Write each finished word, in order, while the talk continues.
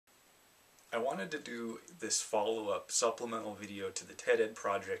I wanted to do this follow-up supplemental video to the TedEd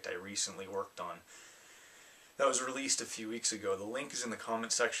project I recently worked on that was released a few weeks ago. The link is in the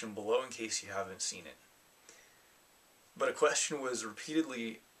comment section below in case you haven't seen it. But a question was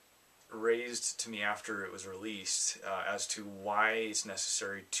repeatedly raised to me after it was released as to why it's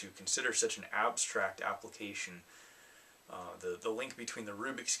necessary to consider such an abstract application, the link between the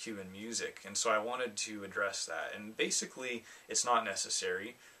Rubik's Cube and music. And so I wanted to address that. And basically, it's not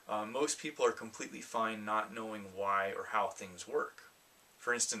necessary. Most people are completely fine not knowing why or how things work.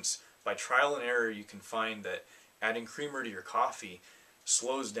 For instance, by trial and error, you can find that adding creamer to your coffee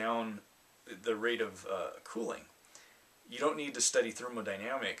slows down the rate of cooling. You don't need to study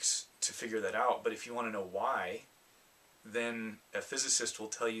thermodynamics to figure that out, but if you want to know why, then a physicist will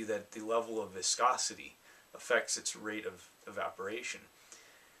tell you that the level of viscosity affects its rate of evaporation.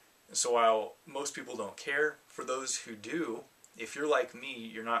 And so while most people don't care, for those who do, if you're like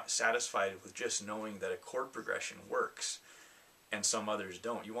me, you're not satisfied with just knowing that a chord progression works and some others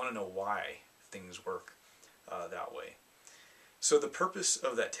don't. You want to know why things work that way. So the purpose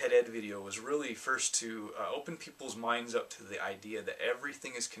of that TED-Ed video was really first to open people's minds up to the idea that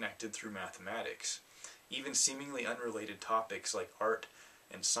everything is connected through mathematics, even seemingly unrelated topics like art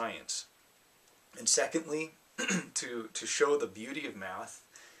and science. And secondly, to show the beauty of math,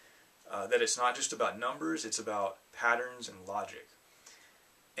 that it's not just about numbers, it's about patterns and logic.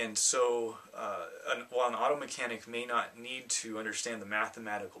 And so, while an auto mechanic may not need to understand the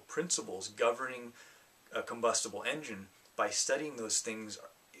mathematical principles governing a combustible engine, by studying those things,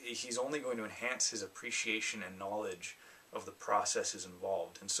 he's only going to enhance his appreciation and knowledge of the processes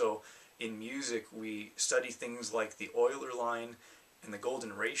involved. And so, in music, we study things like the Euler line and the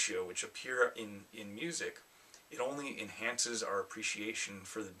golden ratio, which appear in music. It only enhances our appreciation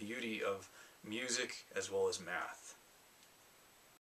for the beauty of music as well as math.